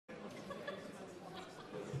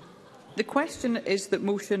The question is that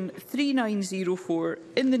motion 3904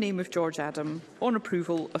 in the name of George Adam on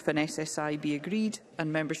approval of an SSI be agreed,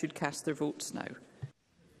 and members should cast their votes now.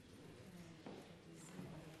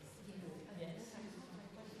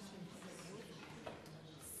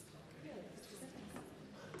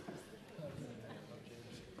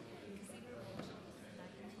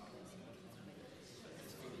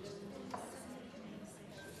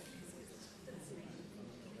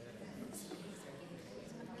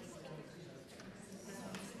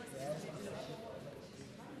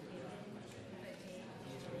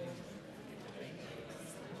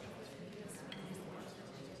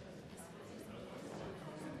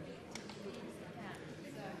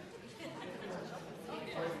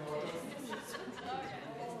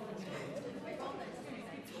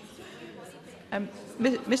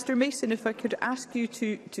 Mr Mason, if I could ask you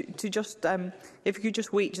to just, if you could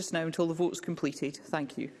just wait just now until the vote's completed.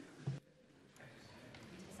 Thank you.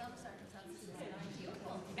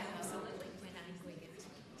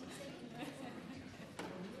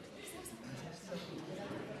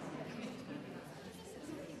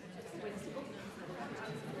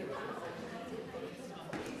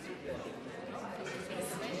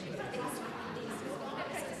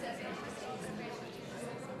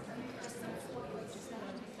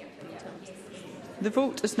 The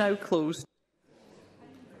vote is now closed.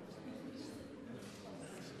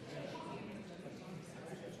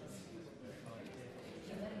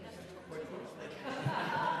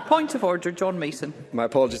 Point of order, John Mason. My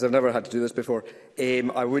apologies, I've never had to do this before.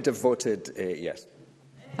 I would have voted yes.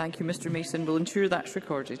 Thank you, Mr Mason. We'll ensure that's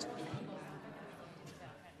recorded.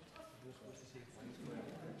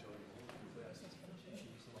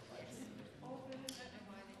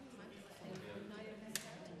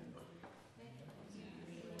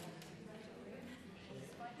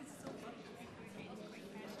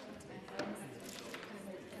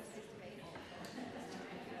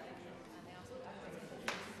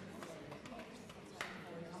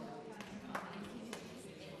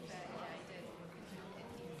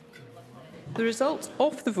 The result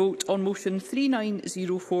of the vote on motion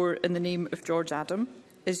 3904 in the name of George Adam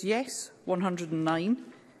is yes 109,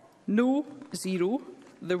 no 0.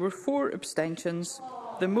 There were 4 abstentions.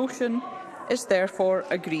 The motion is therefore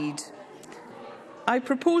agreed. I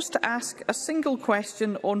propose to ask a single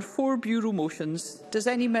question on 4 Bureau motions. Does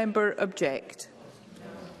any member object?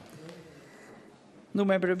 No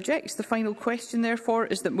member objects. The final question, therefore,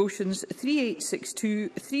 is that motions 3862,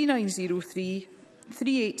 3903,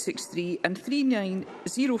 3863 and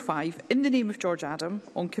 3905 in the name of George Adam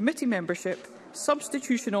on committee membership,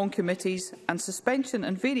 substitution on committees and suspension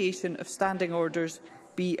and variation of standing orders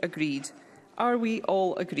be agreed. Are we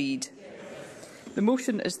all agreed? The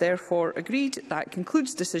motion is therefore agreed. That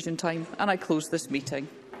concludes decision time and I close this meeting.